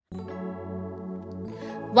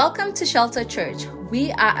Welcome to Shelter Church.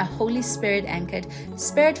 We are a Holy Spirit anchored,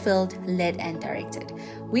 spirit filled, led, and directed.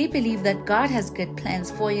 We believe that God has good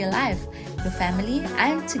plans for your life, your family,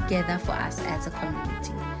 and together for us as a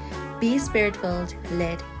community. Be spirit filled,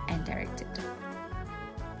 led, and directed.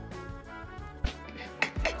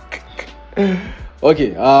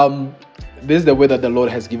 Okay, this is the way that the Lord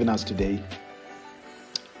has given us today.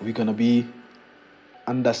 We're gonna be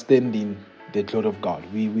understanding the glory of God.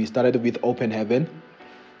 We started with open heaven,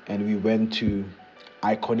 and we went to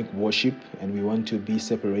iconic worship, and we want to be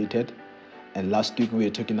separated. And last week we were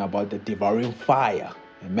talking about the devouring fire.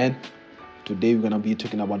 Amen. Today we're gonna be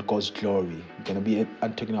talking about God's glory. We're gonna be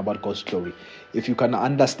talking about God's glory. If you can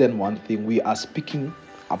understand one thing, we are speaking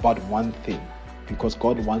about one thing, because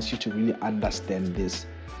God wants you to really understand this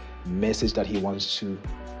message that He wants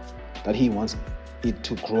it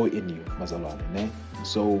to grow in you. Amen.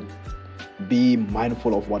 So be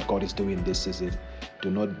mindful of what God is doing this season. Do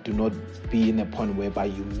not be in a point whereby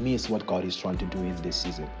you miss what God is trying to do in this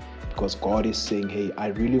season, because God is saying, hey, I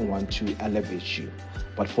really want to elevate you,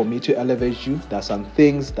 but for me to elevate you, there are some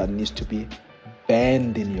things that needs to be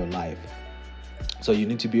banned in your life. So you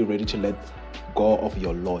need to be ready to let go of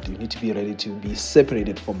your Lord. You need to be ready to be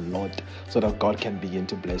separated from Lord, so that God can begin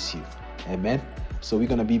to bless you. Amen. So we're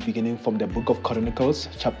going to be beginning from the book of Chronicles,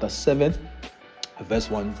 chapter 7, verse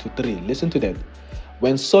 1 to 3. Listen to that.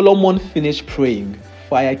 When Solomon finished praying,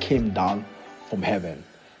 fire came down from heaven,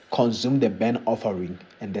 consumed the burnt offering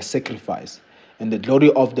and the sacrifice, and the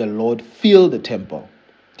glory of the Lord filled the temple.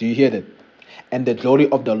 Do you hear that? And the glory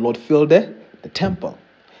of the Lord filled the temple.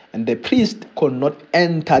 And the priest could not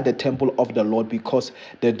enter the temple of the Lord, because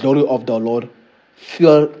the glory of the Lord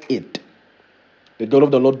filled it. The glory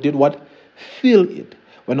of the Lord did what? Filled it.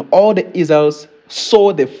 When all the Israelites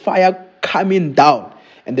saw the fire coming down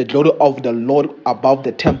and the glory of the Lord above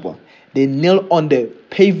the temple, they knelt on the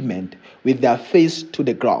pavement with their face to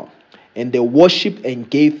the ground, and they worshipped and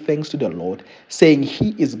gave thanks to the Lord, saying,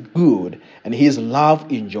 He is good, and His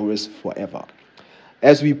love endures forever.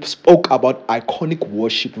 As we spoke about iconic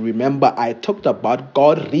worship, remember I talked about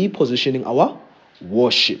God repositioning our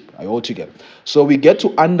worship. Are you all together? So we get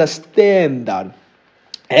to understand that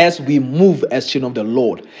as we move as children of the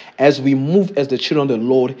Lord, as we move as the children of the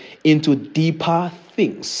Lord into deeper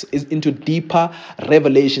things, into deeper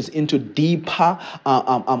revelations, into deeper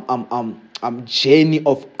journey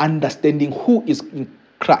of understanding who is in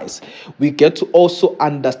Christ, we get to also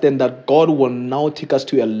understand that God will now take us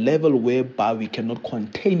to a level whereby we cannot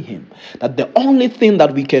contain Him. That the only thing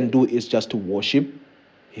that we can do is just to worship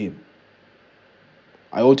Him.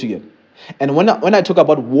 I all together. And when I talk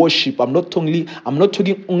about worship, I'm not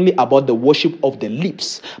talking only about the worship of the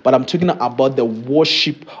lips, but I'm talking about the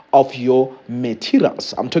worship of your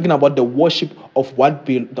materials. I'm talking about the worship of what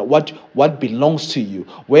belongs to you,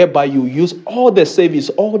 whereby you use all the service,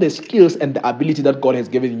 all the skills and the ability that God has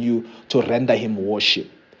given you to render Him worship.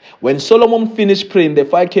 When Solomon finished praying, the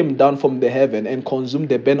fire came down from the heaven and consumed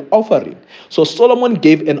the burnt offering. So Solomon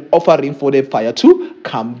gave an offering for the fire to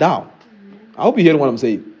come down. I hope you hear what I'm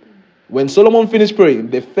saying. When Solomon finished praying,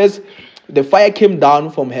 the fire came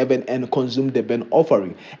down from heaven and consumed the burnt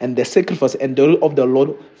offering and the sacrifice, and the glory of the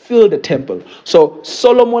Lord filled the temple. So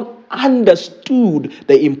Solomon understood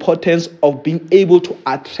the importance of being able to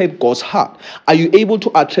attract God's heart. Are you able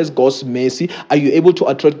to attract God's mercy? Are you able to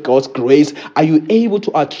attract God's grace? Are you able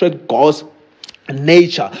to attract God's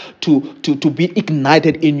nature to be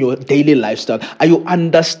ignited in your daily lifestyle?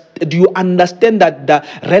 Do you understand that the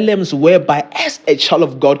realms whereby as a child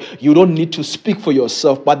of God you don't need to speak for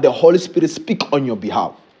yourself, but the Holy Spirit speak on your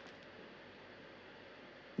behalf?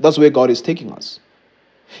 That's where God is taking us.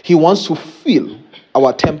 He wants to fill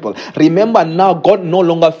our temple. Remember, now God no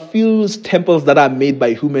longer fills temples that are made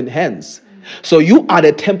by human hands. So you are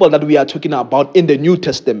the temple that we are talking about in the New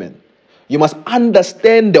Testament. You must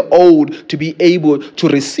understand the old to be able to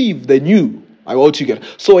receive the new. I all together.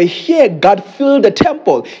 So here God filled the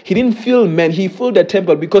temple. He didn't fill man, He filled the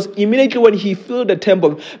temple, because immediately when He filled the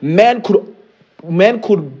temple, man could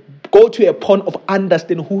go to a point of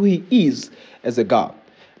understanding who He is as a God.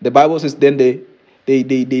 The Bible says then they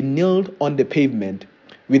knelt on the pavement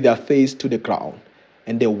with their face to the ground,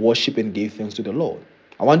 and they worshiped and gave thanks to the Lord.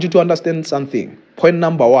 I want you to understand something. Point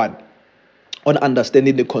number 1. On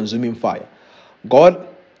understanding the consuming fire. God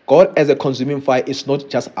as a consuming fire is not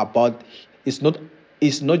just about His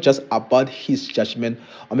judgment.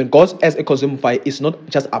 God as a consuming fire is not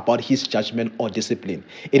just about His judgment or discipline.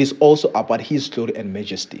 It is also about His glory and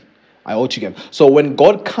majesty. I all together. So when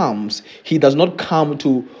God comes, He does not come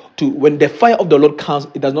to when the fire of the Lord comes,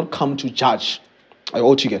 it does not come to judge.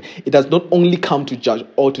 Altogether, it does not only come to judge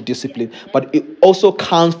or to discipline, but it also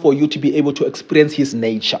counts for you to be able to experience his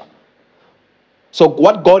nature. So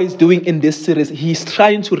what God is doing in this series, he's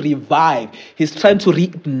trying to revive, he's trying to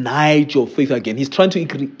reignite your faith again. He's trying to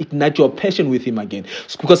ignite your passion with him again.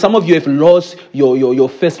 Because some of you have lost your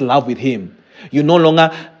first love with him. You no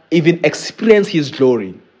longer even experience his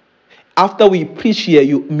glory. After we preach here,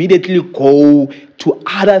 you immediately go to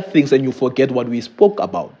other things and you forget what we spoke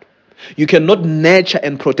about. You cannot nurture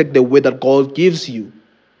and protect the word that God gives you.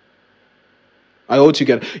 I hold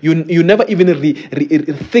together. You never even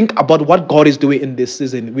think about what God is doing in this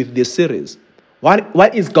season with this series.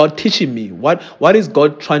 What is God teaching me? What is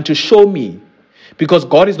God trying to show me? Because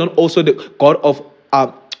God is not also the God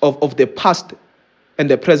of the past and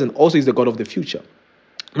the present. Also is the God of the future.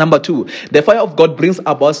 Number 2, the fire of God brings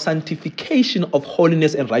about sanctification of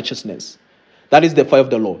holiness and righteousness. That is the fire of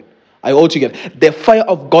the Lord. I hold together. The fire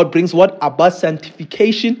of God brings what? About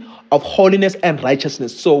sanctification of holiness and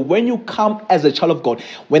righteousness. So when you come as a child of God,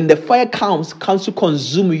 when the fire comes to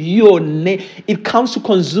consume it comes to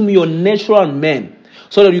consume your natural man,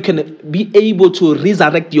 so that you can be able to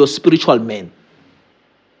resurrect your spiritual man.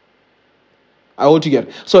 I hold together.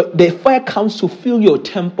 So the fire comes to fill your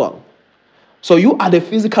temple. So you are the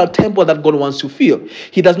physical temple that God wants to fill.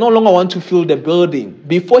 He does no longer want to fill the building.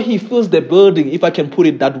 Before he fills the building, if I can put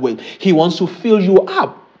it that way, he wants to fill you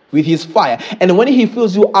up with his fire. And when he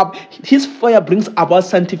fills you up, his fire brings about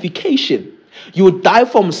sanctification. You die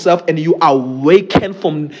from self and you awaken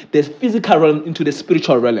from the physical realm into the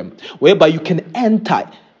spiritual realm, whereby you can enter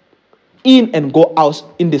in and go out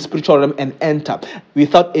in the spiritual realm and enter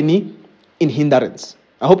without any hindrance.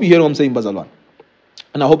 I hope you hear what I'm saying, Bazalwan.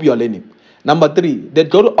 And I hope you are learning. Number 3, the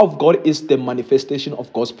glory of God is the manifestation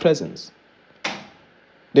of God's presence.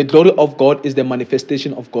 The glory of God is the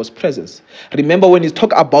manifestation of God's presence. Remember, when you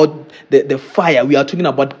talk about the fire, we are talking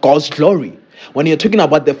about God's glory. When you're talking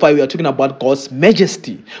about the fire, we are talking about God's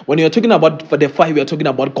majesty. When you're talking about the fire, we are talking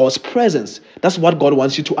about God's presence. That's what God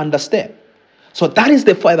wants you to understand. So that is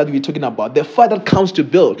the fire that we're talking about. The fire that comes to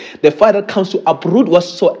build. The fire that comes to uproot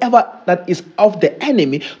whatsoever that is of the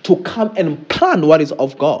enemy to come and plant what is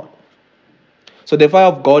of God. So the fire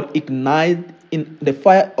of God ignite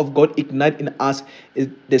in us is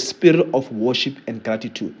the spirit of worship and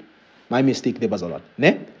gratitude. My mistake there, Bazalat.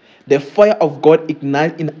 The fire of God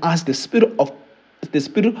ignite in us the spirit of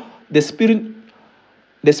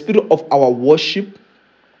our worship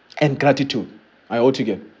and gratitude. I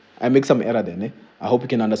altogether. I make some error there. I hope you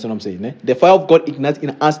can understand what I'm saying. The fire of God ignites in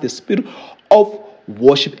us the spirit of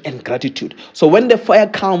worship and gratitude. So when the fire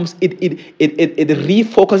comes, it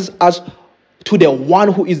refocuses us to the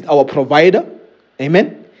one who is our provider.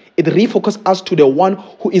 Amen. It refocuses us to the one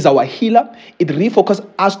who is our healer. It refocuses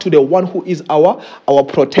us to the one who is our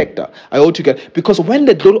protector. I hold together. Because when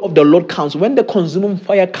the glory of the Lord comes, when the consuming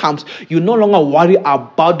fire comes, you no longer worry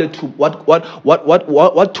about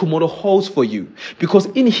what tomorrow holds for you. Because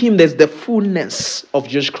in him there's the fullness of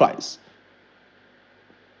Jesus Christ.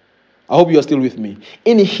 I hope you are still with me.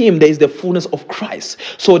 In him, there is the fullness of Christ.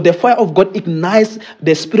 So the fire of God ignites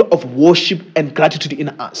the spirit of worship and gratitude in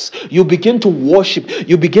us. You begin to worship.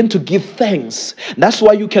 You begin to give thanks. That's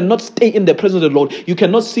why you cannot stay in the presence of the Lord. You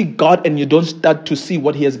cannot see God and you don't start to see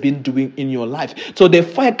what he has been doing in your life. So the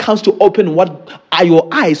fire comes to open what are your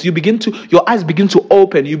eyes. Your eyes begin to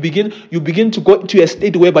open. You begin to go into a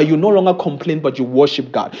state whereby you no longer complain, but you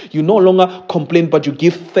worship God. You no longer complain, but you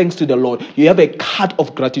give thanks to the Lord. You have a heart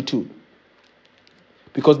of gratitude.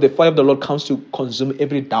 Because the fire of the Lord comes to consume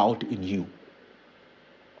every doubt in you.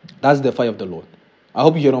 That's the fire of the Lord. I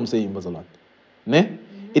hope you hear what I'm saying, Bazalat.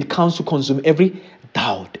 It comes to consume every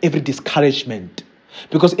doubt, every discouragement.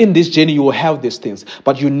 Because in this journey you will have these things.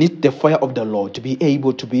 But you need the fire of the Lord to be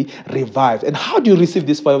able to be revived. And how do you receive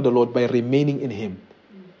this fire of the Lord? By remaining in him.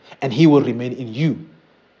 And he will remain in you.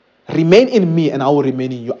 Remain in me and I will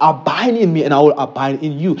remain in you. Abide in me and I will abide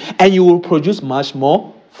in you. And you will produce much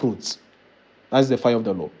more fruits. That's the fire of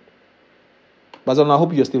the Lord. Bazan, I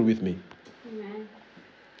hope you're still with me. Amen.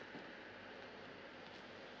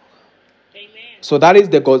 So that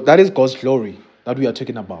is God's glory that we are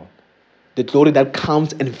talking about. The glory that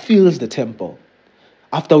comes and fills the temple.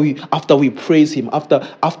 After we praise him,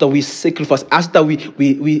 after we sacrifice, after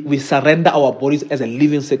we surrender our bodies as a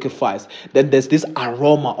living sacrifice, then there's this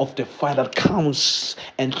aroma of the fire that comes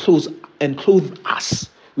and clothes us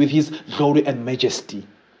with his glory and majesty.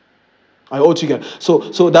 All together.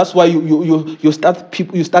 So that's why you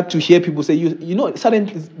start to hear people say,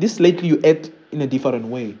 suddenly this lately you act in a different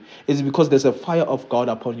way. It's because there's a fire of God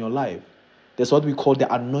upon your life. There's what we call the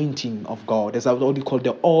anointing of God. There's what we call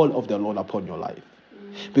the oil of the Lord upon your life.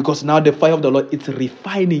 Because now the fire of the Lord is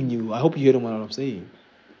refining you. I hope you hear what I'm saying.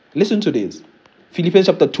 Listen to this. Philippians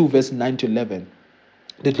chapter 2, verse 9 to 11.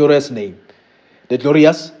 The glorious name. The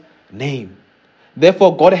glorious name.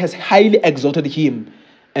 Therefore, God has highly exalted him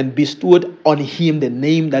and bestowed on him the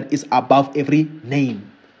name that is above every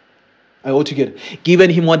name. I want to get given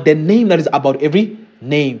him what? The name that is above every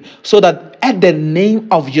name. So that at the name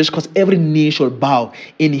of Jesus Christ, every knee shall bow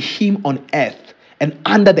in him on earth and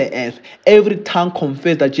under the earth. Every tongue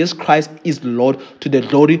confess that Jesus Christ is Lord to the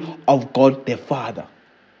glory of God the Father.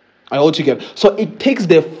 I want to get. So it takes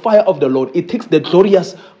the fire of the Lord. It takes the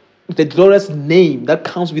glorious name that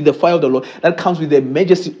comes with the fire of the Lord, that comes with the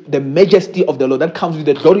majesty of the Lord, that comes with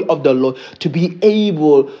the glory of the Lord, to be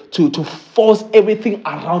able to force everything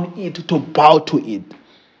around it to bow to it.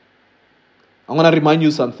 I'm going to remind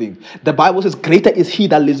you something. The Bible says, greater is he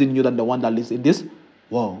that lives in you than the one that lives in this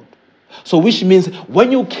world. So which means when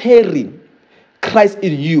you carry Christ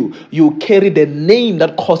in you, you carry the name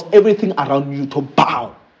that caused everything around you to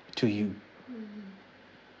bow to you.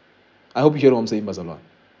 I hope you hear what I'm saying, Bazalwan.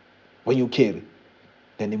 When you carry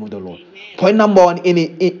the name of the Lord. Amen. Point number one,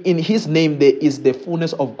 in his name there is the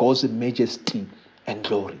fullness of God's majesty and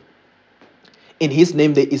glory. In his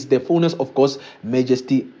name there is the fullness of God's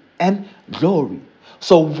majesty and glory.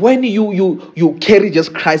 So when you carry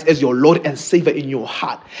just Christ as your Lord and Savior in your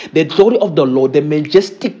heart, the glory of the Lord, the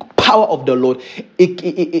majestic power of the Lord,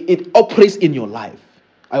 it operates in your life.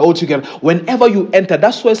 I hold together. Whenever you enter,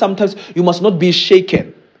 that's why sometimes you must not be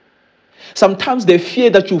shaken. Sometimes the fear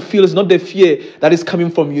that you feel is not the fear that is coming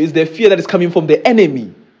from you, it's the fear that is coming from the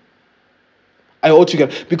enemy. I hold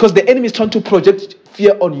together. Because the enemy is trying to project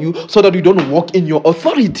fear on you so that you don't walk in your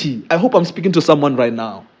authority. I hope I'm speaking to someone right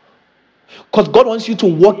now. Because God wants you to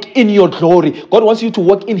walk in your glory. God wants you to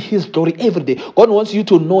walk in his glory every day. God wants you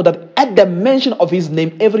to know that at the mention of his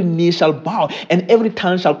name, every knee shall bow and every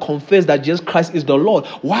tongue shall confess that Jesus Christ is the Lord.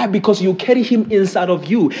 Why? Because you carry him inside of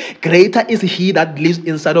you. Greater is he that lives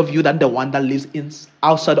inside of you than the one that lives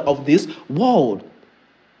outside of this world.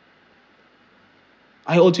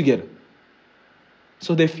 Are you all together?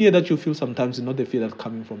 So the fear that you feel sometimes is not the fear that's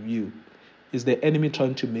coming from you. It's the enemy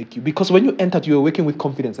trying to make you. Because when you entered, you were working with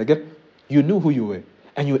confidence. You knew who you were,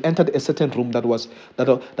 and you entered a certain room that was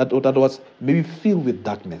maybe filled with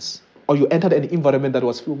darkness, or you entered an environment that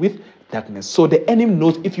was filled with darkness. So the enemy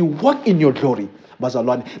knows if you walk in your glory,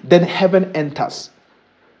 then heaven enters.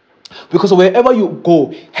 Because wherever you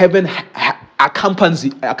go, heaven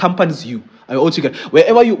accompanies you.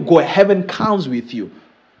 Wherever you go, heaven comes with you.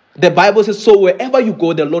 The Bible says, so wherever you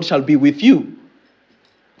go, the Lord shall be with you.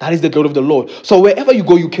 That is the glory of the Lord. So wherever you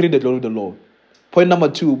go, you carry the glory of the Lord. Point number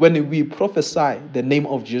 2, when we prophesy the name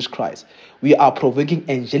of Jesus Christ, we are provoking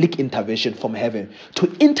angelic intervention from heaven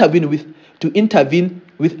to intervene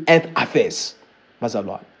with earth affairs.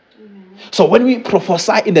 So when we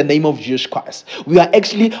prophesy in the name of Jesus Christ, we are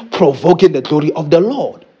actually provoking the glory of the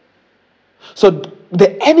Lord. So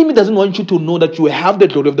the enemy doesn't want you to know that you have the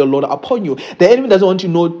glory of the Lord upon you. The enemy doesn't want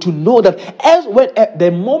you to know that at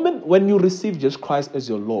the moment when you receive Jesus Christ as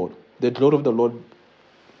your Lord, the glory of the Lord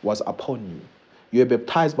was upon you. You are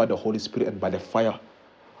baptized by the Holy Spirit and by the fire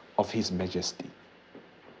of his majesty.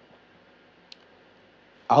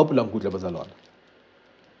 I hope you're good, Lord.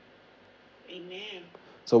 Amen.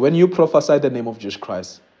 So when you prophesy the name of Jesus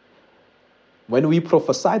Christ, when we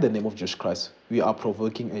prophesy the name of Jesus Christ, we are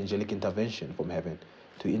provoking angelic intervention from heaven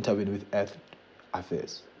to intervene with earth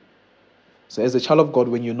affairs. So as a child of God,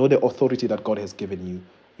 when you know the authority that God has given you,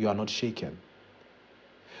 you are not shaken.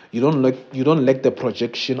 You don't lack the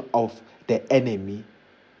projection of the enemy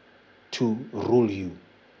to rule you,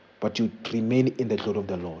 but you remain in the glory of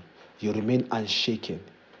the Lord. You remain unshaken.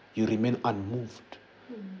 You remain unmoved.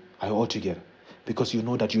 Are you all together? Because you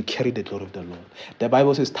know that you carry the glory of the Lord. The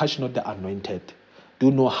Bible says, touch not the anointed.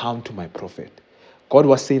 Do no harm to my prophet. God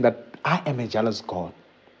was saying that I am a jealous God.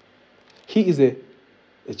 He is a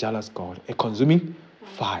jealous God, a consuming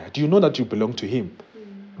fire. Do you know that you belong to him?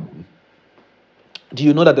 Do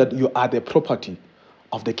you know that you are the property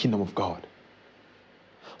of the kingdom of God?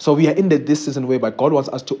 So we are in this season whereby God wants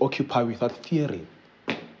us to occupy without fearing.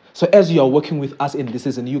 So as you are working with us in this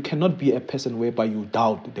season, you cannot be a person whereby you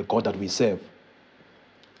doubt the God that we serve.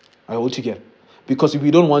 Are you all together? Because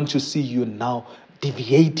we don't want to see you now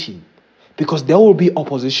deviating. Because there will be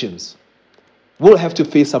oppositions. We'll have to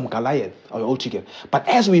face some Goliath. Are you all together? But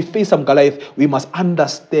as we face some Goliath, we must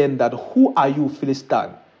understand that who are you,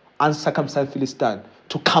 Philistine, uncircumcised Philistine,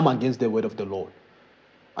 to come against the word of the Lord?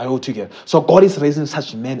 Are you all together? So God is raising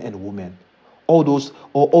such men and women, all those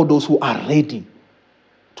who are ready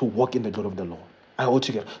to walk in the glory of the Lord. Are you all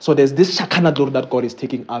together? So there's this Shekinah glory that God is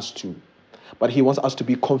taking us to. But he wants us to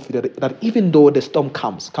be confident that even though the storm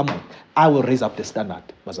comes, come on, I will raise up the standard,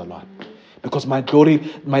 Mazalwan. Because my glory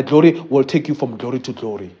will take you from glory to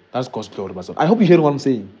glory. That's God's glory, Mazalwan. I hope you hear what I'm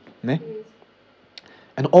saying. Ne?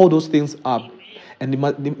 And all those things are, and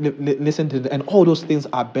listen to and all those things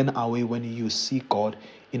are bent away when you see God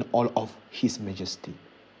in all of His majesty.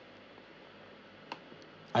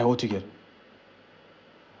 I want to get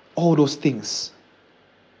all those things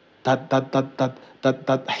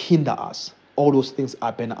that hinder us. All those things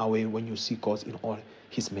are bent away when you see God in all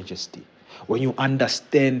His majesty. When you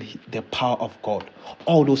understand the power of God,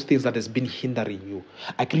 all those things that has been hindering you.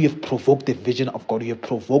 Actually, you have provoked the vision of God. You have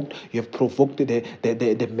provoked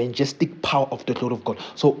the majestic power of the Lord of God.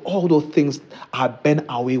 So all those things are bent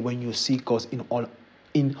away when you see God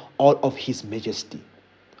in all of His majesty.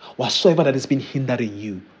 Whatsoever that has been hindering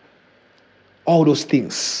you, all those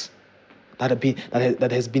things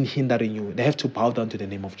that has been hindering you, they have to bow down to the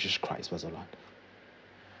name of Jesus Christ, Bazalan.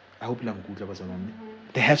 I hope you're good, Bazalan.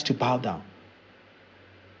 They have to bow down.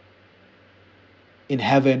 In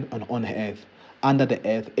heaven and on earth, under the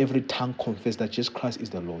earth, every tongue confess that Jesus Christ is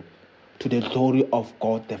the Lord. To the glory of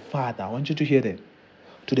God the Father. I want you to hear that.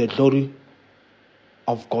 To the glory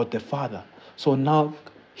of God the Father. So now,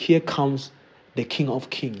 here comes the King of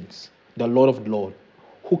Kings, the Lord of Lords,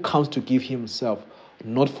 who comes to give Himself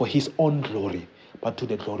not for His own glory, but to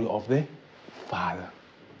the glory of the Father.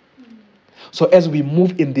 So as we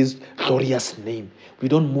move in this glorious name, we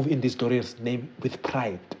don't move in this glorious name with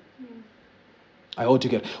pride. I hold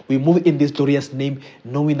together. We move in this glorious name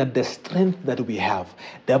knowing that the strength that we have,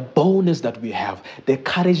 the boldness that we have, the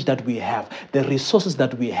courage that we have, the resources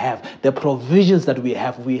that we have, the provisions that we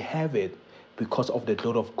have it because of the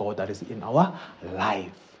glory of God that is in our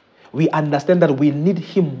life. We understand that we need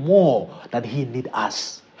Him more than He needs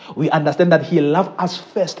us. We understand that He loved us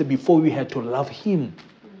first before we had to love Him.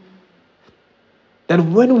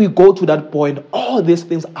 Then when we go to that point, all these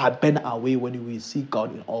things are bent away when we see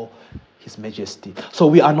God in all His majesty. So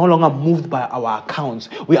we are no longer moved by our accounts.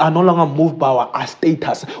 We are no longer moved by our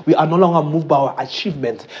status. We are no longer moved by our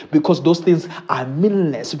achievements, because those things are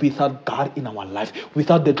meaningless without God in our life,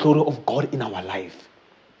 without the glory of God in our life.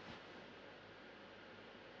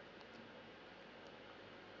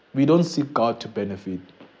 We don't seek God to benefit.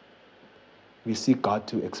 We seek God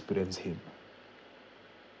to experience Him.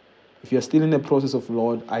 If you're still in the process of,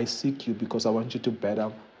 Lord, I seek you because I want you to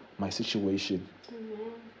better my situation.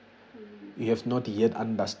 You have not yet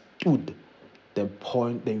understood the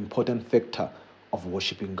important factor of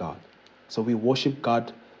worshiping God. So we worship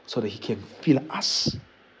God so that He can fill us.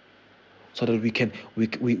 So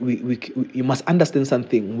that you must understand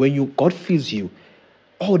something. When God fills you,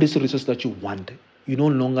 all these resources that you want, you no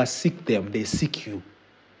longer seek them, they seek you.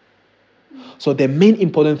 So the main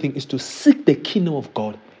important thing is to seek the kingdom of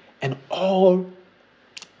God, and all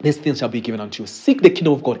these things shall be given unto you. Seek the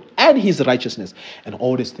kingdom of God and His righteousness, and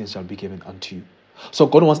all these things shall be given unto you. So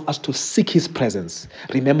God wants us to seek His presence.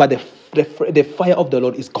 Remember, the fire of the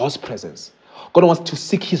Lord is God's presence. God wants to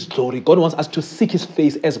seek His glory. God wants us to seek His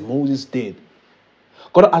face as Moses did.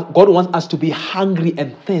 God wants us to be hungry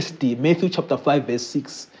and thirsty. Matthew chapter 5 verse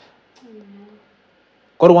 6.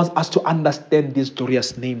 God wants us to understand this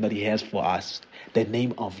glorious name that He has for us. The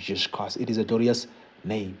name of Jesus Christ. It is a glorious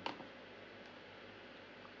name.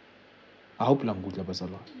 I hope I'm good,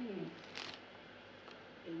 Bazalwan.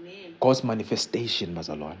 God's manifestation,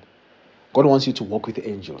 Bazalwan. God wants you to walk with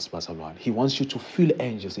angels, Bazalwan. He wants you to feel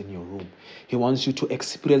angels in your room. He wants you to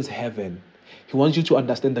experience heaven. He wants you to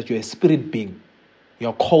understand that you're a spirit being. You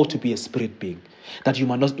are called to be a spirit being. That you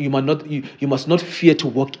must not fear to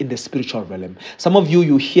walk in the spiritual realm. Some of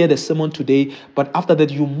you hear the sermon today, but after that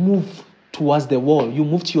you move towards the world. You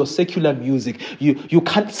move to your secular music. You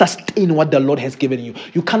can't sustain what the Lord has given you.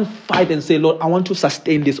 You can't fight and say, Lord, I want to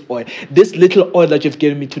sustain this oil. This little oil that you've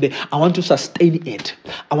given me today, I want to sustain it.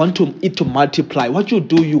 I want it to multiply. What you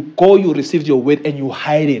do, you receive your word and you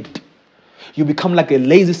hide it. You become like a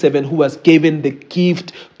lazy servant who was given the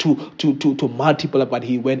gift to multiply, but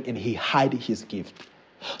he went and he hid his gift.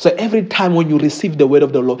 So every time when you receive the word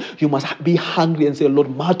of the Lord, you must be hungry and say, Lord,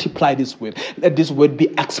 multiply this word. Let this word be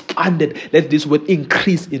expanded. Let this word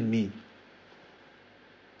increase in me.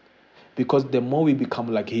 Because the more we become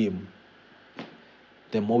like Him,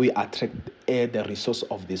 the more we attract the resource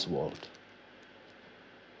of this world.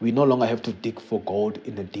 We no longer have to dig for gold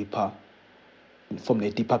from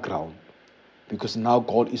the deeper ground. Because now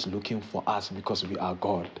God is looking for us because we are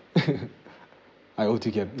God. I ought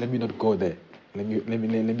to let me not go there. Let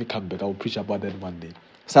me come back. I will preach about that one day.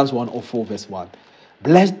 Psalms 104 verse 1.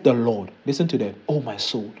 Bless the Lord. Listen to that. Oh my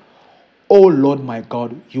soul. Oh Lord my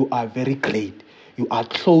God, you are very great. You are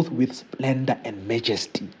clothed with splendor and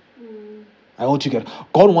majesty. I want you to get.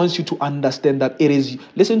 God wants you to understand that it is.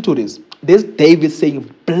 Listen to this. This David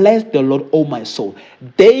saying, "Bless the Lord, O my soul."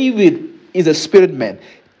 David is a spirit man,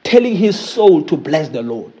 telling his soul to bless the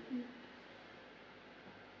Lord.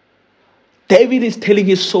 David is telling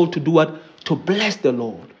his soul to do what? To bless the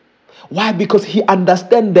Lord. Why? Because he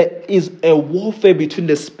understands there is a warfare between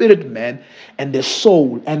the spirit man and the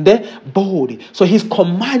soul and the body. So he's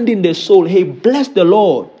commanding the soul, "Hey, bless the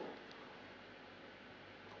Lord.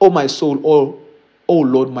 Oh my soul, oh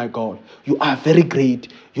Lord my God, you are very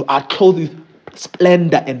great. You are clothed with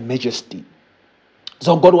splendor and majesty."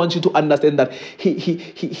 So God wants you to understand that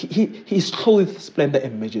He's clothed with splendor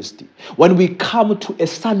and majesty. When we come to a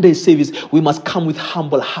Sunday service, we must come with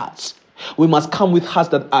humble hearts. We must come with hearts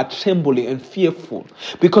that are trembling and fearful,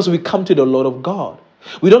 because we come to the Lord of God.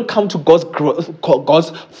 We don't come to God's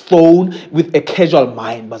throne with a casual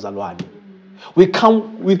mind, Bazalwani. We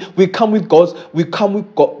come to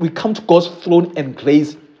God's throne and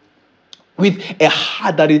grace with a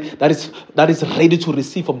heart that is ready to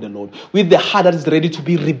receive from the Lord, with the heart that is ready to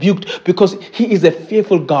be rebuked, because He is a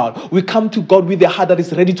fearful God. We come to God with a heart that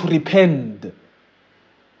is ready to repent.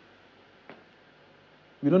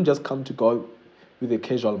 We don't just come to God with a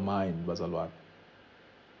casual mind, Bazalwan.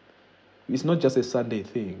 It's not just a Sunday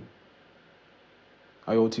thing.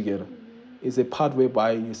 Are you all together? It's a part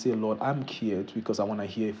whereby you say, "Lord, I'm here because I want to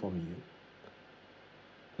hear from you."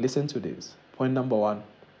 Listen to this. Point number one,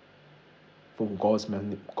 from God's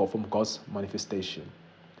manifestation.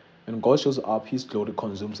 When God shows up, His glory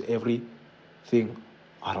consumes everything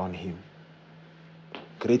around Him.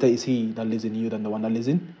 Greater is He that lives in you than the one that lives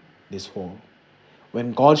in this world.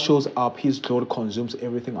 When God shows up, His glory consumes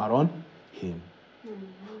everything around Him.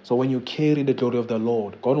 So when you carry the glory of the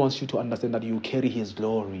Lord, God wants you to understand that you carry His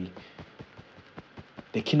glory.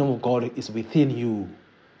 The kingdom of God is within you.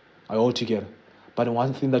 Are you all together? But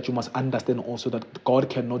one thing that you must understand also, that God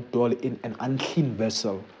cannot dwell in an unclean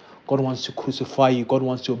vessel. God wants to crucify you. God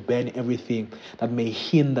wants to burn everything that may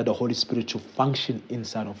hinder the Holy Spirit to function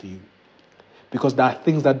inside of you. Because there are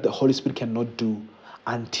things that the Holy Spirit cannot do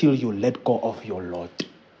until you let go of your Lord.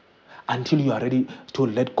 Until you are ready to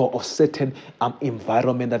let go of certain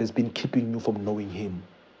environment that has been keeping you from knowing Him.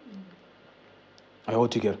 Are you all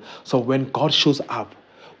together? So when God shows up,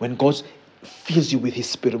 when God fills you with His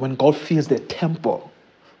Spirit, when God fills the temple,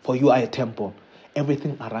 for you are a temple,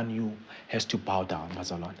 everything around you has to bow down,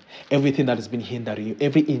 Mazalon. Everything that has been hindering you,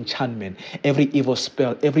 every enchantment, every evil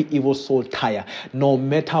spell, every evil soul tie, no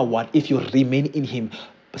matter what, if you remain in Him,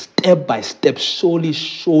 step by step, surely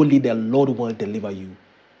the Lord will deliver you.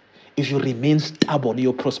 If you remain stubborn,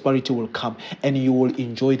 your prosperity will come and you will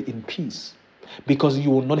enjoy it in peace. Because you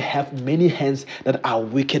will not have many hands that are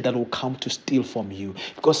wicked that will come to steal from you.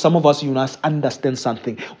 Because some of us, you must understand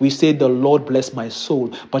something. We say, "The Lord bless my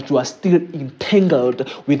soul," but you are still entangled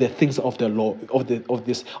with the things of the Lord,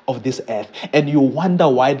 of this earth, and you wonder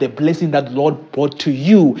why the blessing that the Lord brought to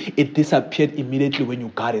you, it disappeared immediately when you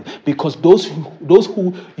got it. Because those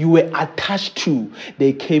who you were attached to,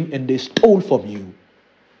 they came and they stole from you.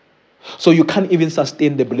 So you can't even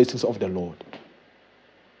sustain the blessings of the Lord.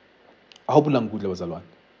 I hope good was one.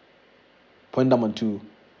 Point number two,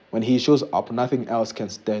 when He shows up, nothing else can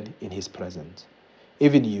stand in His presence.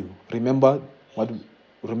 Even you. Remember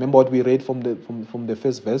what we read from the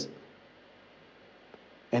first verse?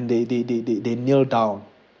 And they kneel down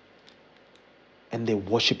and they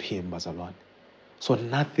worship Him, Bazalwan. So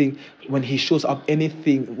nothing, when He shows up,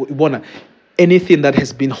 anything that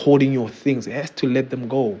has been holding your things, it has to let them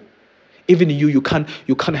go. Even you can't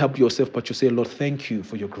help yourself, but you say, "Lord, thank you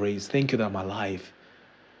for your grace. Thank you that I'm alive."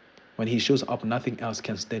 When He shows up, nothing else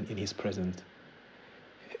can stand in His presence.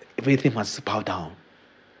 Everything must bow down.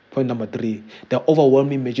 Point number three, the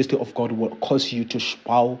overwhelming majesty of God will cause you to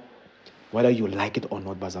bow whether you like it or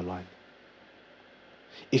not, Bazalwan.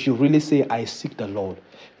 If you really say, "I seek the Lord,"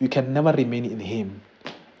 you can never remain in Him,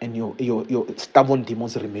 and your stubborn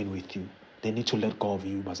demons remain with you. They need to let go of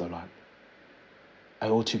you, Bazalwan. I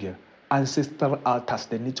all together. Ancestral altars,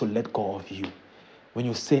 they need to let go of you. When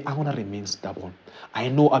you say, "I want to remain stubborn. I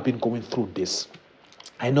know I've been going through this.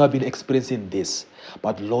 I know I've been experiencing this.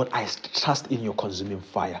 But Lord, I trust in your consuming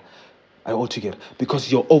fire." I all together.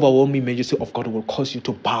 Because your overwhelming majesty of God will cause you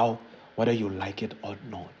to bow whether you like it or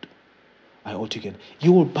not. I all together.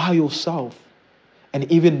 You will bow yourself.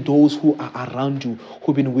 And even those who are around you,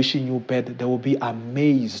 who've been wishing you bad, they will be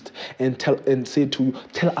amazed and say to you,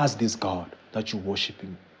 "Tell us this God that you're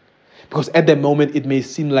worshiping." Because at the moment, it may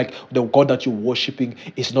seem like the God that you're worshiping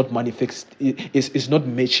is not manifest, is not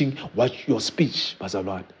matching what your speech,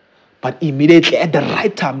 Bazalwan. But immediately at the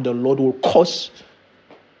right time, the Lord will cause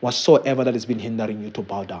whatsoever that has been hindering you to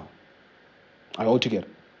bow down. Are you all together?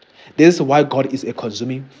 This is why God is a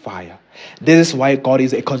consuming fire. This is why God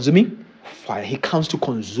is a consuming fire. He comes to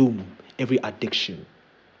consume every addiction.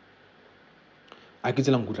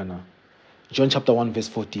 John chapter 1 verse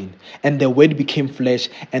 14. And the word became flesh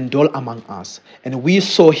and dwelt among us. And we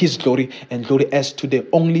saw his glory, and glory as to the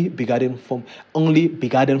only begotten from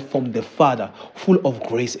the Father, full of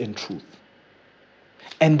grace and truth.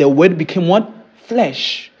 And the word became what?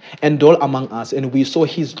 Flesh, and dwelt among us, and we saw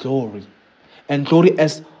his glory. And glory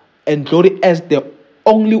as the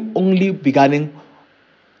only begotten,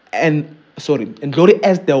 and glory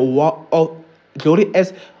as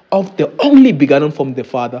of the only begotten from the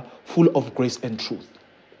Father, full of grace and truth.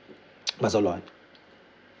 That's the Lord.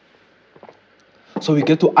 So we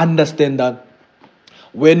get to understand that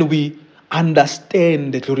when we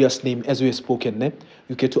understand the glorious name as we have spoken,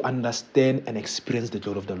 you get to understand and experience the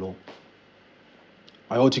glory of the Lord.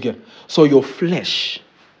 Are you all together? So your flesh,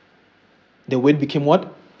 the word became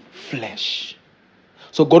what? Flesh.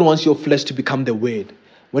 So God wants your flesh to become the word.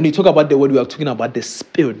 When you talk about the word, we are talking about the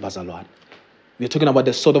spirit, Bazalwan. We are talking about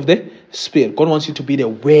the sword of the spirit. God wants you to be the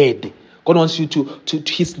word. God wants you to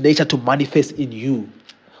his nature to manifest in you.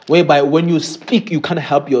 Whereby when you speak, you can't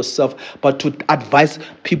help yourself, but to advise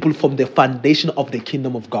people from the foundation of the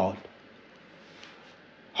kingdom of God.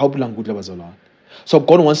 So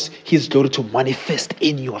God wants his glory to manifest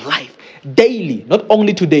in your life daily, not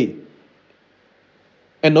only today,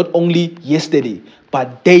 and not only yesterday,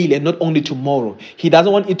 but daily, and not only tomorrow. He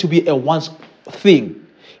doesn't want it to be a once thing.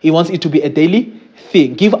 He wants it to be a daily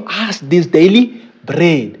thing. Give us this daily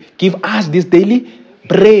bread. Give us this daily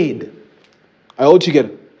bread. Are you all together?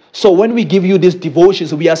 So when we give you these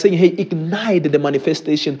devotions, we are saying, hey, ignite the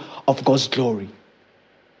manifestation of God's glory.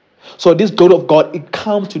 So this glory of God, it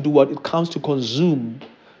comes to do what? It comes to consume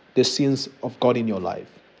the sins of God in your life.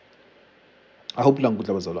 I hope you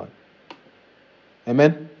was a lot.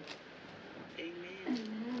 Amen?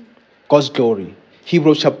 Amen. God's glory.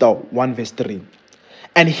 Hebrews chapter 1 verse 3.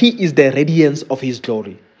 And he is the radiance of his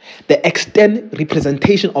glory, the extent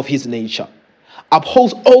representation of his nature,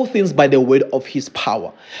 upholds all things by the word of his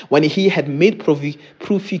power. When he had made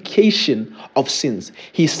purification of sins,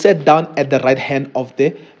 he sat down at the right hand of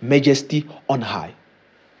the majesty on high.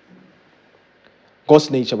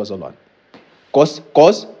 God's nature was a lot. God's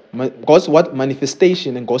what?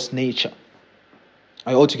 Manifestation and God's nature.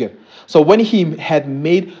 Are you all together? So when he had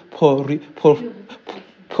made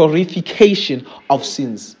purification of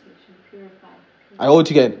sins. Are you all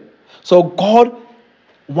together? So God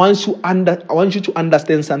wants you to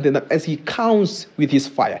understand something, that as he comes with his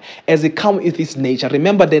fire, as he comes with his nature,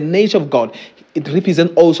 remember the nature of God, it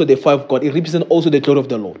represents also the fire of God, it represents also the glory of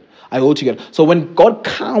the Lord. Are you all together? So when God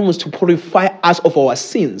comes to purify us of our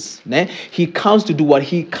sins, he comes to do what?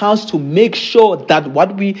 He comes to make sure that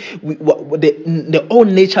what the old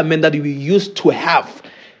nature man that we used to have,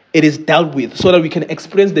 it is dealt with, so that we can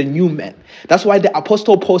experience the new man. That's why the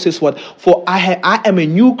Apostle Paul says what? For I am a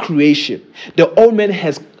new creation. The old man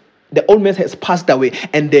has passed away,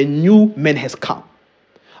 and the new man has come.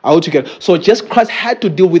 Are you together? So just Christ had to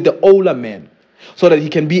deal with the older man, so that he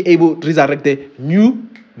can be able to resurrect the new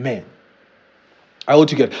man. Are you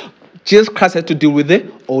together? Jesus Christ had to deal with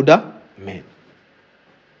the older man.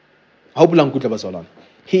 I hope you good about.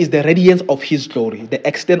 He is the radiance of his glory, the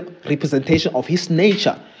extent representation of his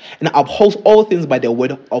nature, and upholds all things by the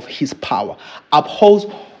word of his power. Upholds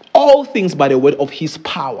all things by the word of his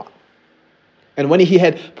power. And when he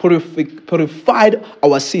had purified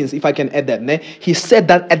our sins, if I can add that, he said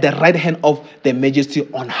that at the right hand of the majesty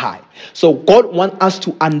on high. So God wants us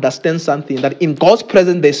to understand something, that in God's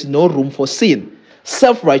presence there's no room for sin,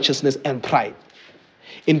 self-righteousness, and pride.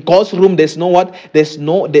 In God's room,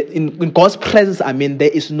 in God's presence,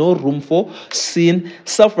 there is no room for sin,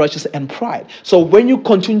 self-righteousness, and pride. So when you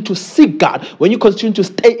continue to seek God, when you continue to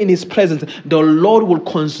stay in his presence, the Lord will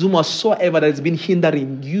consume whatsoever that has been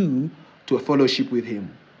hindering you to a fellowship with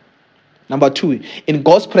him. Number 2, in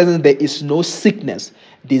God's presence, there is no sickness,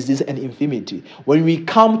 disease, and infirmity. When we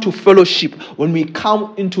come to fellowship, when we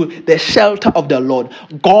come into the shelter of the Lord,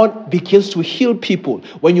 God begins to heal people.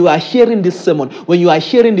 When you are hearing this sermon, when you are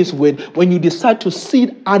hearing this word, when you decide to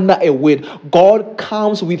sit under a word, God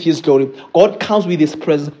comes with his glory. God comes with his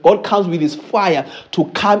presence. God comes with his fire to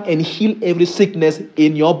come and heal every sickness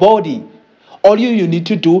in your body. All you need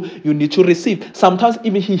to do, you need to receive. Sometimes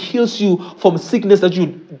even he heals you from sickness that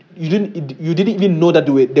you didn't even know that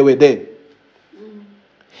they were there.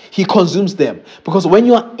 He consumes them. Because when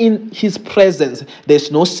you are in his presence,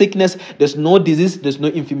 there's no sickness, there's no disease, there's no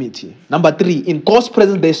infirmity. Number 3, in God's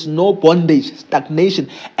presence, there's no bondage, stagnation,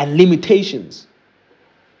 and limitations.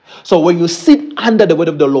 So when you sit under the word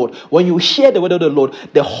of the Lord, when you hear the word of the Lord,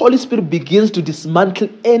 the Holy Spirit begins to dismantle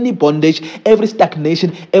any bondage, every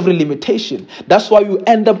stagnation, every limitation. That's why you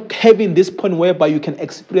end up having this point whereby you can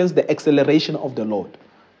experience the acceleration of the Lord.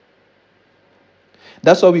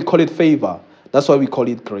 That's why we call it favor. That's why we call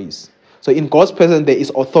it grace. So in God's presence, there is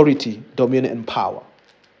authority, dominion, and power.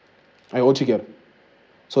 Are you all together?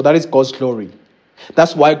 So that is God's glory.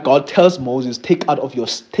 That's why God tells Moses, take off your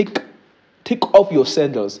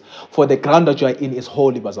sandals, for the ground that you are in is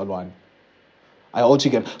holy, Bazalwane. Are you all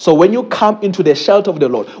together? So when you come into the shelter of the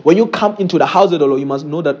Lord, when you come into the house of the Lord, you must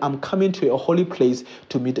know that I'm coming to a holy place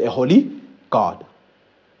to meet a holy God.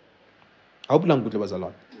 I hope I'm good,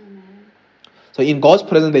 Bazalwane. So in God's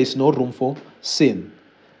presence, there is no room for sin,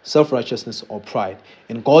 self-righteousness, or pride.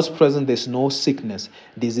 In God's presence, there's no sickness,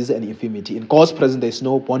 disease, and infirmity. In God's presence, there's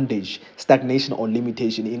no bondage, stagnation, or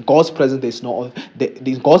limitation. In God's presence,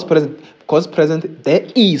 there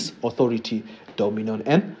is authority, dominion,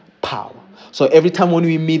 and power. So every time when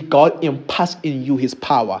we meet, God imparts in you his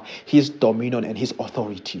power, his dominion, and his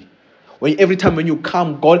authority. Every time when you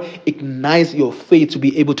come, God ignites your faith to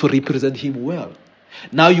be able to represent him well.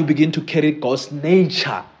 Now you begin to carry God's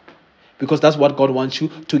nature, because that's what God wants you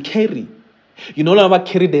to carry. You no longer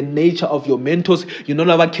carry the nature of your mentors. You no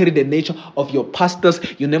longer carry the nature of your pastors.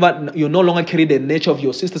 You no longer carry the nature of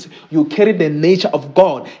your sisters. You carry the nature of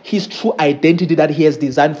God, his true identity that he has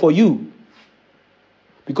designed for you.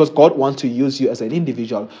 Because God wants to use you as an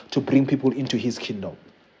individual to bring people into his kingdom.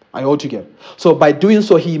 Are you all together? So by doing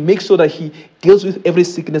so, he makes sure that he deals with every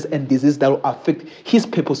sickness and disease that will affect his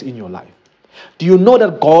purpose in your life. Do you know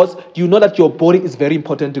that your body is very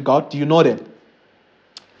important to God? Do you know that?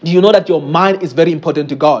 Do you know that your mind is very important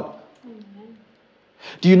to God?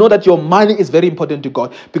 Do you know that your mind is very important to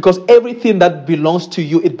God? Because everything that belongs to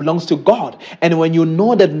you, it belongs to God. And when you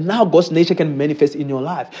know that, now God's nature can manifest in your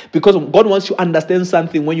life. Because God wants you to understand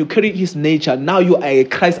something. When you carry his nature, now you are a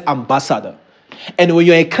Christ ambassador. And when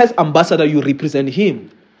you're a Christ ambassador, you represent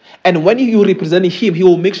him. And when you represent him, he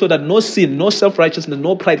will make sure that no sin, no self-righteousness,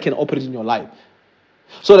 no pride can operate in your life.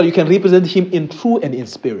 So that you can represent him in truth and in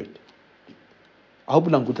spirit. I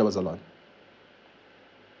hope I'm good, Bazalwane.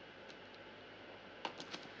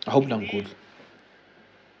 I hope I'm good.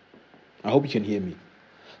 I hope you can hear me.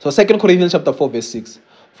 So 2 Corinthians chapter 4 verse 6.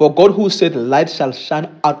 For God who said light shall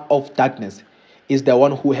shine out of darkness is the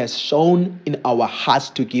one who has shone in our hearts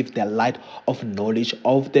to give the light of knowledge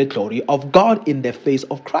of the glory of God in the face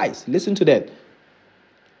of Christ. Listen to that.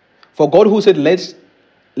 For God who said let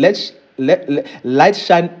light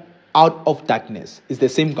shine out of darkness is the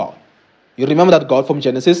same God. You remember that God from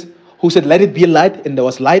Genesis who said let it be light, and there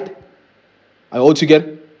was light? Are you all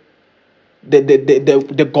together?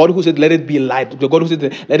 The God who said let it be light, the God who said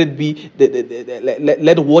let it be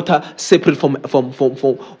let water separate from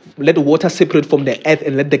let water separate from the earth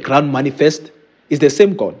and let the ground manifest, is the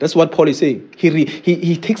same God. That's what Paul is saying.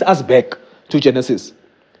 He takes us back to Genesis.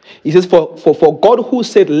 He says for God who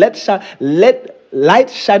said let light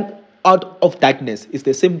shine out of darkness is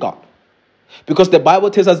the same God. Because the Bible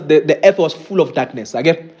tells us the earth was full of darkness.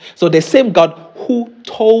 Again, so the same God who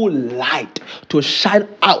told light to shine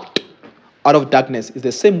out of darkness is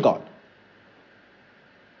the same God.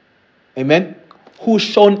 Amen. Who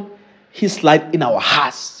shone his light in our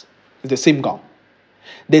hearts is the same God.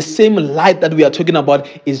 The same light that we are talking about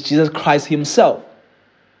is Jesus Christ himself.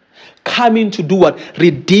 Coming to do what?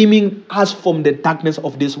 Redeeming us from the darkness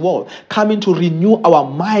of this world. Coming to renew our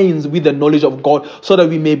minds with the knowledge of God so that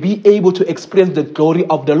we may be able to experience the glory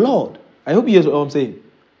of the Lord. I hope you hear what I'm saying.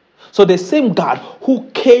 So the same God who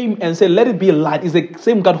came and said, let it be light, is the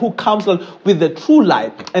same God who comes with the true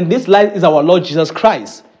light. And this light is our Lord Jesus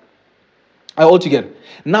Christ. All together.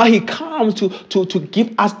 Now he comes to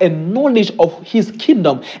give us a knowledge of his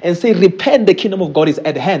kingdom and say, repent, the kingdom of God is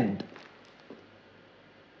at hand.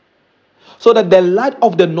 So that the light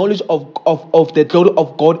of the knowledge of the glory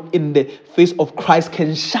of God in the face of Christ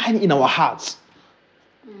can shine in our hearts.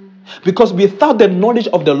 Because without the knowledge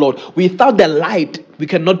of the Lord, without the light, we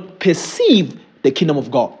cannot perceive the kingdom of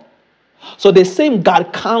God. So the same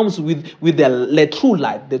God comes with the true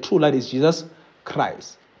light. The true light is Jesus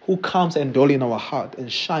Christ, who comes and dwells in our heart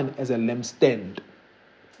and shines as a lampstand.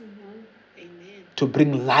 Amen. To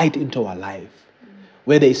bring light into our life.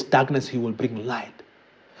 Where there is darkness, he will bring light.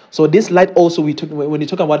 So this light also, when you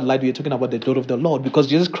talk about light, we are talking about the glory of the Lord, because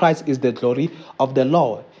Jesus Christ is the glory of the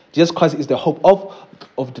Lord. Jesus Christ is the hope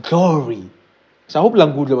of the glory. So I hope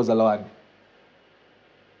Langudle was allowed.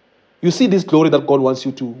 You see this glory that God wants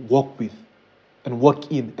you to walk with and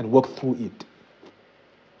walk in and walk through it.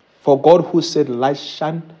 For God who said, light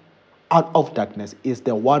shine out of darkness, is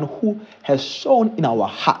the one who has shown in our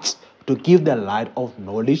hearts to give the light of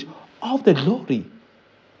knowledge of the glory.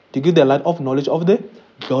 To give the light of knowledge of the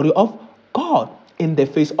glory of God in the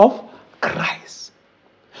face of Christ.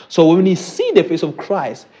 So when we see the face of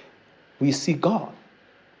Christ, we see God.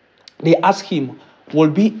 They ask him, will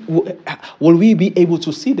we be able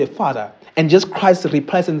to see the Father? And just Christ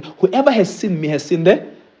replies, and whoever has seen me has seen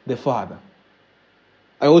the Father.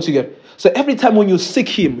 I want you to get. So every time when you seek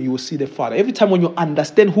him, you will see the Father. Every time when you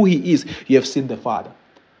understand who he is, you have seen the Father.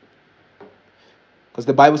 Because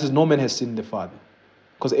the Bible says no man has seen the Father.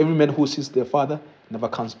 Because every man who sees the Father never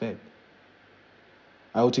comes back.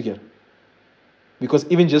 I want you to get. Because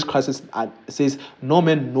even Jesus Christ says no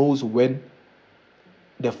man knows when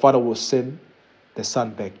the Father will send the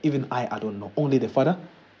Son back. Even I don't know. Only the Father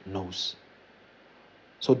knows.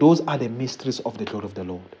 So those are the mysteries of the glory of the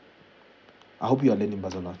Lord. I hope you are learning,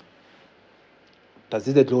 Bazalon. That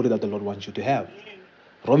is the glory that the Lord wants you to have.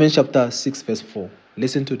 Romans chapter 6 verse 4.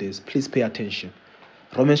 Listen to this. Please pay attention.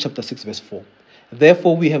 Romans chapter 6 verse 4.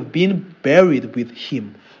 Therefore we have been buried with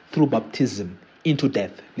him through baptism into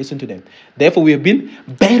death. Listen to that. Therefore we have been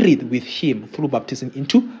buried with him through baptism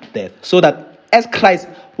into death. So that as Christ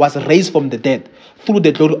was raised from the dead through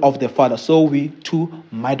the glory of the Father, so we too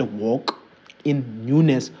might walk in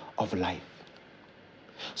newness of life.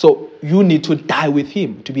 So you need to die with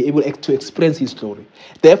him to be able to experience his glory.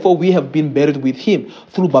 Therefore we have been buried with him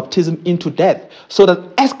through baptism into death, so that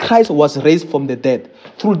as Christ was raised from the dead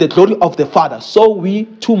through the glory of the Father, so we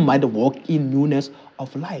too might walk in newness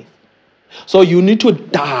of life. So you need to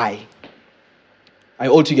die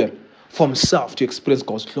altogether from self to experience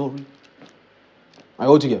God's glory.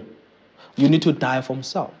 Altogether. You need to die from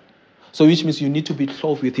self. So which means you need to be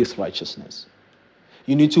clothed with his righteousness.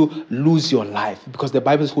 You need to lose your life, because the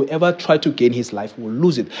Bible says whoever tries to gain his life will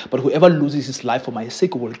lose it. But whoever loses his life for my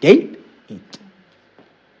sake will gain it.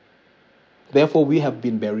 Therefore we have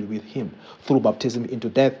been buried with him through baptism into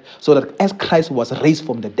death, so that as Christ was raised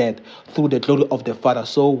from the dead through the glory of the Father,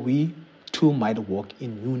 so we too might walk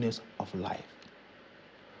in newness of life.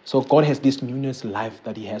 So God has this newness life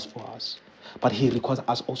that he has for us. But he requires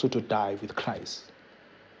us also to die with Christ.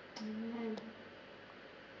 Amen.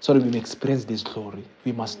 So that we may experience this glory.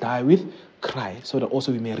 We must die with Christ, so that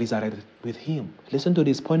also we may resurrect with him. Listen to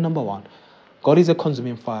this. Point number 1. God is a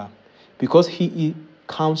consuming fire, because he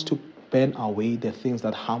comes to burn away the things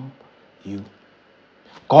that harm you.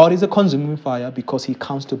 God is a consuming fire because he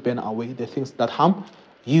comes to burn away the things that harm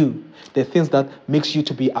you. The things that makes you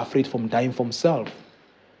to be afraid from dying from self.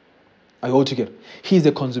 I hold together. He is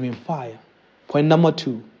a consuming fire. Point number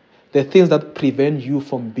 2, the things that prevent you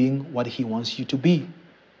from being what he wants you to be.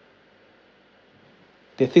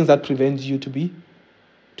 The things that prevent you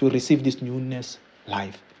to receive this newness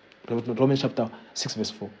life. Romans chapter 6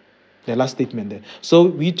 verse 4. The last statement there. So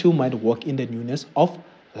we too might walk in the newness of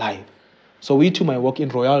life. So we too might walk in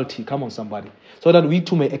royalty. Come on, somebody. So that we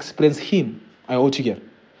too may experience him. I all together.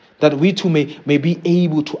 That we too may be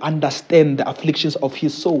able to understand the afflictions of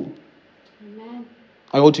his soul. Amen.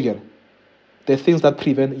 I all together. The things that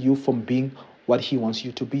prevent you from being what he wants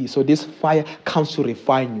you to be. So this fire comes to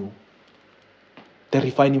refine you. The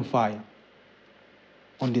refining fire.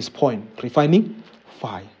 On this point, refining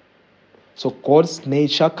fire. So God's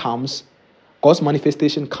nature comes, God's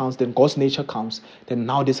manifestation comes, then God's nature comes, then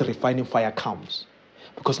now this refining fire comes.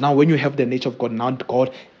 Because now when you have the nature of God, now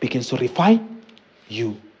God begins to refine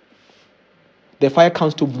you. The fire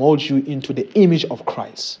comes to mold you into the image of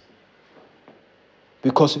Christ.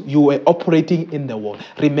 Because you were operating in the world.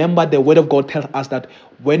 Remember, the word of God tells us that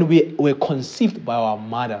when we were conceived by our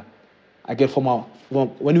mother,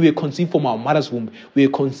 when we were conceived from our mother's womb, we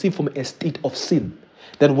were conceived from a state of sin.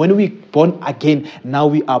 Then when we born again, now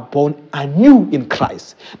we are born anew in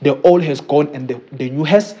Christ. The old has gone and the new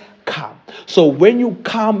has come. So when you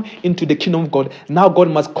come into the kingdom of God, now God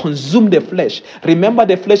must consume the flesh. Remember,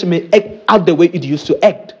 the flesh may act out the way it used to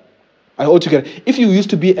act. Altogether, if you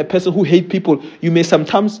used to be a person who hates people, you may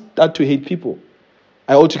sometimes start to hate people.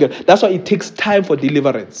 Altogether, that's why it takes time for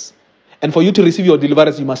deliverance. And for you to receive your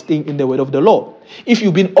deliverance, you must stay in the word of the Lord. If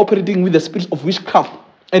you've been operating with the spirit of witchcraft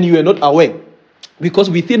and you are not aware, because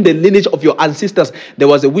within the lineage of your ancestors, there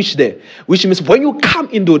was a witch there. Which means when you come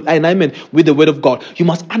into alignment with the word of God, you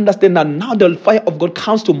must understand that now the fire of God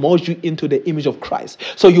comes to mold you into the image of Christ.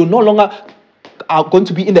 So you no longer are going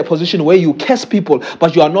to be in the position where you curse people,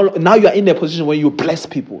 but you are now you are in the position where you bless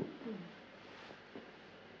people.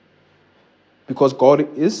 Because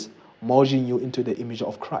God is molding you into the image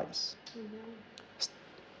of Christ.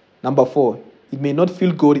 Number 4, it may not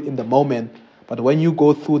feel good in the moment, but when you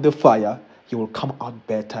go through the fire, you will come out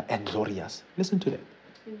better and glorious. Listen to that.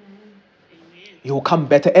 You will come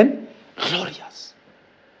better and glorious.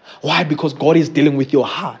 Why? Because God is dealing with your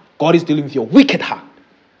heart. God is dealing with your wicked heart.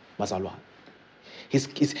 Mazalwan.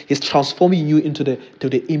 He's transforming you into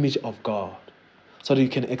the image of God, so that you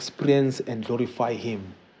can experience and glorify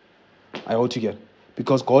Him. I ought to get,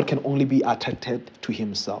 because God can only be attracted to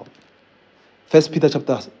Himself. 2 Peter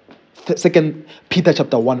chapter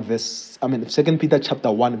 1 verse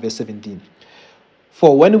 17.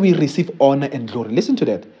 For when we receive honor and glory, listen to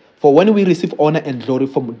that. For when we receive honor and glory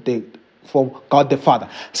from God the Father,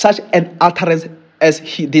 such an utterance as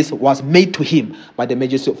this was made to Him by the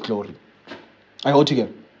majesty of glory. I ought to get.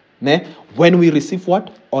 When we receive what?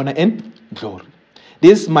 Honor and glory.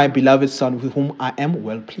 This is my beloved Son, with whom I am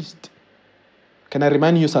well pleased. Can I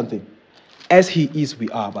remind you something? As He is, we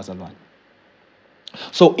are, Bazalwan.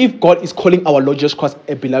 So if God is calling our Lord Jesus Christ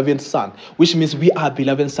a beloved Son, which means we are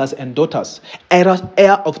beloved sons and daughters, heir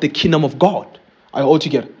of the kingdom of God. I ought to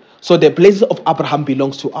get. So the blessing of Abraham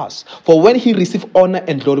belongs to us. For when he received honor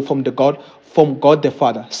and glory from God the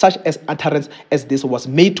Father, such as utterance as this was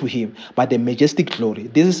made to him by the majestic glory.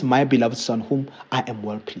 This is my beloved Son, whom I am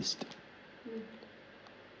well pleased.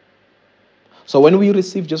 So when we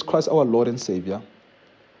receive Jesus Christ our Lord and Savior,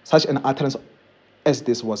 such an utterance as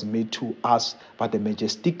this was made to us by the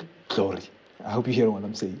majestic glory. I hope you hear what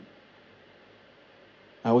I'm saying.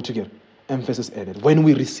 I want to get emphasis added. When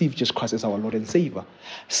we receive Jesus Christ as our Lord and Savior,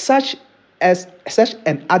 such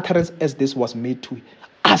an utterance as this was made to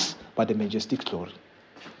us by the majestic glory,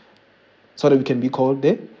 so that we can be called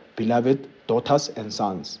the beloved daughters and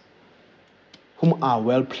sons, whom are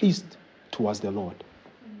well pleased towards the Lord.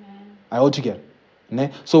 Amen. I ought to get.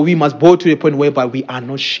 So we must bow to the point whereby we are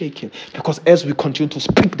not shaken, because as we continue to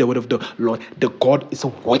speak the word of the Lord, the God is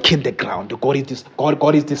working the ground. The God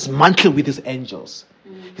is dismantled with His angels.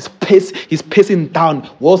 He's pacing down.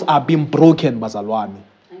 Walls are being broken, Bazalwani.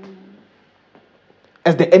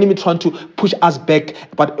 As the enemy trying to push us back,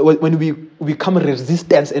 but when we come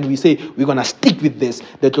resistance and we say we're gonna stick with this,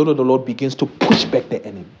 the joy of the Lord begins to push back the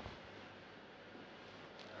enemy.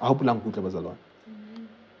 I hope you Bazalwani.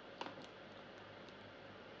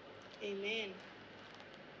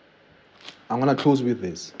 I'm going to close with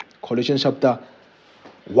this. Colossians chapter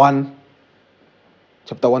 1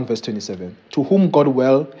 verse 27. To whom God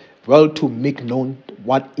well to make known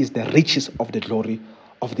what is the riches of the glory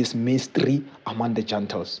of this mystery among the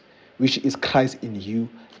Gentiles, which is Christ in you,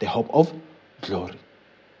 the hope of glory.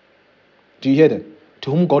 Do you hear that?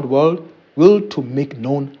 To whom God will to make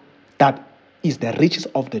known that is the riches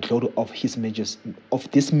of the glory of His majesty,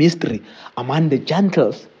 of this mystery among the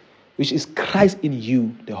Gentiles, which is Christ in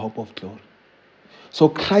you, the hope of glory. So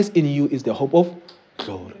Christ in you is the hope of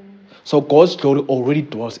glory. So God's glory already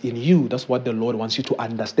dwells in you. That's what the Lord wants you to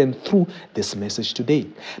understand through this message today.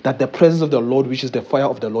 That the presence of the Lord, which is the fire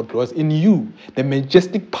of the Lord, dwells in you. The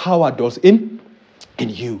majestic power dwells in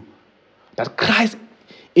you. That Christ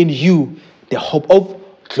in you, the hope of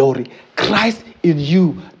glory. Christ in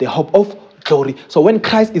you, the hope of glory. So when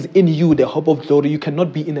Christ is in you, the hope of glory, you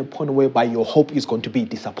cannot be in a point whereby your hope is going to be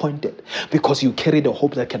disappointed, because you carry the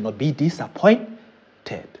hope that cannot be disappointed.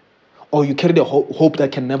 Or you carry the hope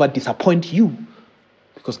that can never disappoint you,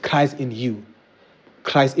 because Christ in you,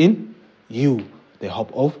 the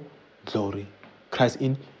hope of glory. Christ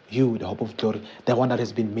in you, the hope of glory, the one that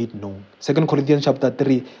has been made known. 2 Corinthians chapter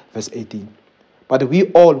 3, verse 18. But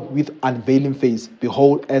we all with unveiling face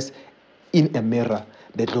behold as in a mirror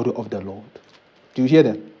the glory of the Lord. Do you hear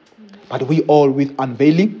that? But we all with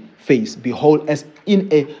unveiling face behold as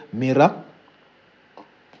in a mirror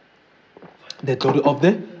the glory of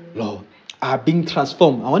the Lord, are being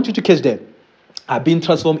transformed. I want you to catch that. Are being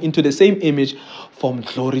transformed into the same image from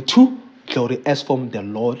glory to glory, as from the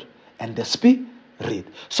Lord and the Spirit.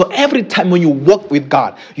 So every time when you walk with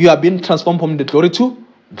God, you are being transformed from the glory to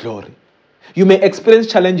glory. You may experience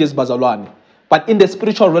challenges, Bazalwani, but in the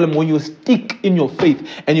spiritual realm, when you stick in your faith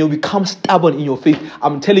and you become stubborn in your faith,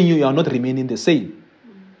 I'm telling you, you are not remaining the same.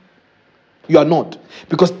 You are not.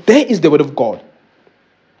 Because there is the word of God.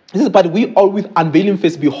 This is, but we all with unveiling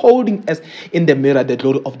face, beholding as in the mirror the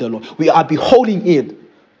glory of the Lord. We are beholding it.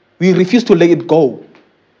 We refuse to let it go.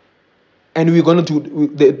 And we're going to do,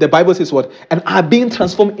 the Bible says what? And are being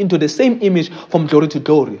transformed into the same image from glory to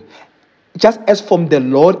glory. Just as from the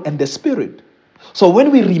Lord and the Spirit. So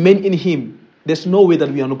when we remain in Him, there's no way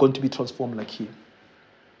that we are not going to be transformed like Him.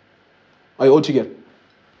 Are you all together?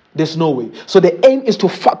 There's no way. So the aim is to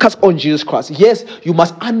focus on Jesus Christ. Yes, you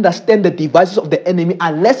must understand the devices of the enemy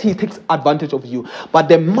unless he takes advantage of you. But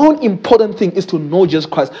the more important thing is to know Jesus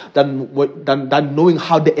Christ than knowing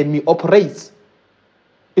how the enemy operates.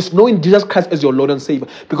 It's knowing Jesus Christ as your Lord and Savior.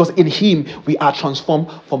 Because in him, we are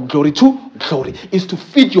transformed from glory to glory. It's to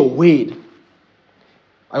feed your word.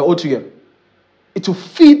 I ought to get. It's to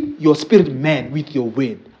feed your spirit man with your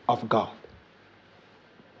word of God.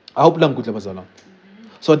 I hope I'm good.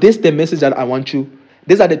 So this is the message that I want you.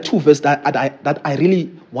 These are the two verses that I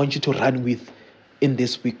really want you to run with in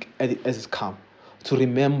this week as it's come. To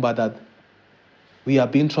remember that we are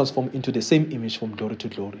being transformed into the same image from glory to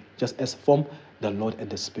glory, just as from the Lord and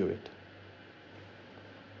the Spirit.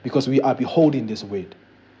 Because we are beholding this word.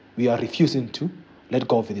 We are refusing to let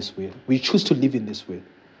go of this word. We choose to live in this word.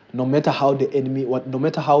 No matter how the enemy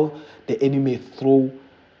may throw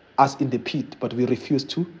us in the pit, but we refuse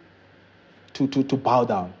to bow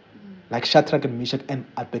down. Like Shadrach and Meshach and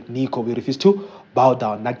Abednego, we refuse to bow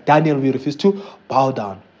down. Like Daniel, we refuse to bow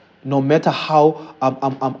down. No matter how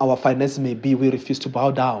our finances may be, we refuse to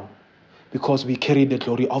bow down. Because we carry the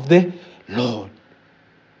glory of the Lord.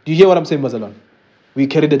 Do you hear what I'm saying, Mazalon? We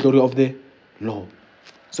carry the glory of the Lord.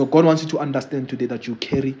 So God wants you to understand today that you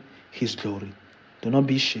carry his glory. Do not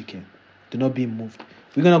be shaken. Do not be moved.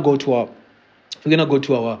 We're gonna go to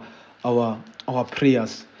our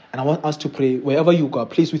prayers. And I want us to pray wherever you go.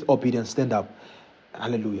 Please, with obedience, stand up.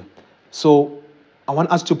 Hallelujah. So I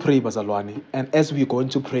want us to pray, Bazalwane. And as we're going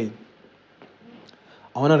to pray,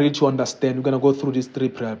 I want to really to understand. We're going to go through these 3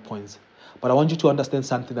 prayer points. But I want you to understand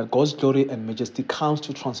something, that God's glory and majesty comes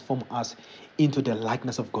to transform us into the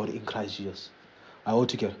likeness of God in Christ Jesus. I want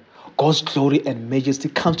to get God's glory and majesty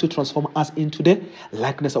comes to transform us into the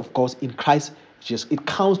likeness of God in Christ Jesus. It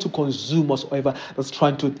comes to consume us, whatever that's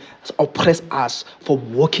trying to oppress us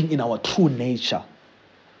from walking in our true nature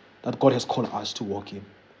that God has called us to walk in.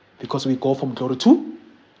 Because we go from glory to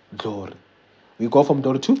glory. We go from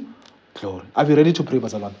glory to glory. Are we ready to pray,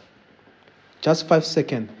 Bazalwane? Just 5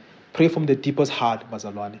 seconds. Pray from the deepest heart,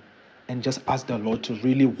 Bazalwane, and just ask the Lord to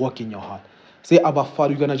really walk in your heart. Say, Abba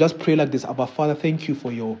Father, you're going to just pray like this. Abba Father, thank you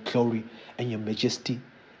for your glory and your majesty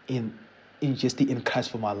in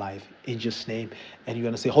Christ for my life, in Jesus' name. And you're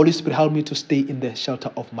going to say, Holy Spirit, help me to stay in the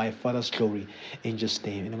shelter of my Father's glory, in Jesus'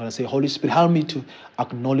 name. And you're going to say, Holy Spirit, help me to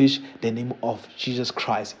acknowledge the name of Jesus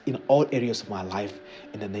Christ in all areas of my life,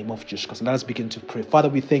 in the name of Jesus Christ. Let us begin to pray. Father,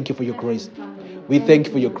 we thank you for your grace. We thank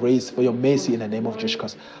you for your grace, for your mercy, in the name of Jesus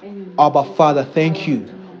Christ. Abba Father, thank you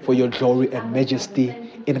for your glory and majesty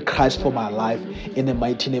in Christ for my life, in the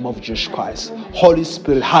mighty name of Jesus Christ. Holy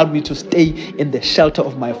Spirit, help me to stay in the shelter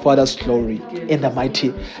of my Father's glory, in the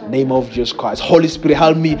mighty name of Jesus Christ. Holy Spirit,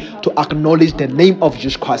 help me to acknowledge the name of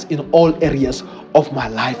Jesus Christ in all areas of my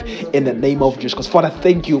life, in the name of Jesus Christ. Father,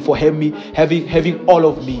 thank you for having all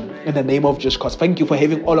of me, in the name of Jesus Christ. Thank you for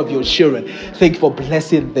having all of your children. Thank you for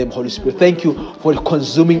blessing them, Holy Spirit. Thank you for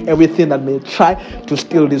consuming everything that may try to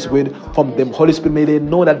steal this word from them. Holy Spirit, may they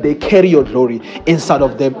know that they carry your glory inside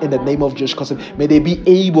of them, in the name of Jesus Christ. May they be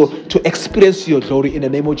able to experience your glory in the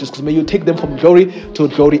name of Jesus Christ. May you take them from glory to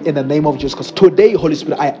glory in the name of Jesus Christ. Today, Holy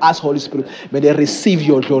Spirit, I ask, Holy Spirit, may they receive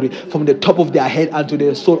your glory from the top of their head unto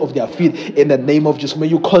the sole of their feet, in the name of Jesus. May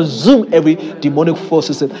you consume every demonic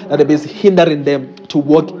forces that is hindering them to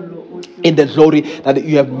walk in the glory that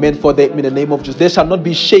you have meant for them, in the name of Jesus. They shall not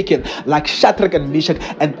be shaken like Shadrach and Meshach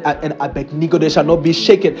and Abednego. They shall not be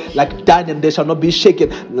shaken like Daniel. They shall not be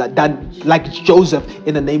shaken like Joseph,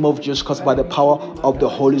 in the name of Jesus Christ, by the power of the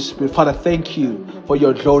Holy Spirit. Father, thank you for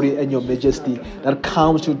your glory and your majesty that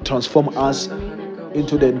comes to transform us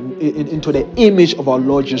into the image of our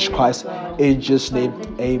Lord Jesus Christ, in Jesus' name.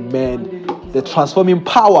 Amen. The transforming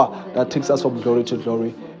power that takes us from glory to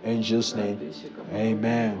glory, in Jesus' name.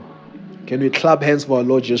 Amen. Can we clap hands for our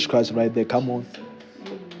Lord Jesus Christ right there? Come on.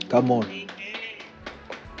 Come on.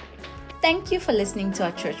 Thank you for listening to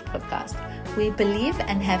our church podcast. We believe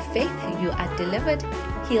and have faith you are delivered,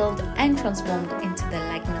 healed, and transformed into the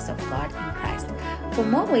likeness of God in Christ. For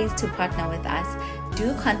more ways to partner with us,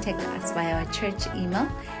 do contact us via our church email,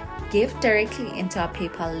 give directly into our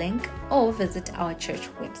PayPal link, or visit our church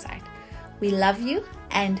website. We love you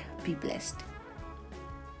and be blessed.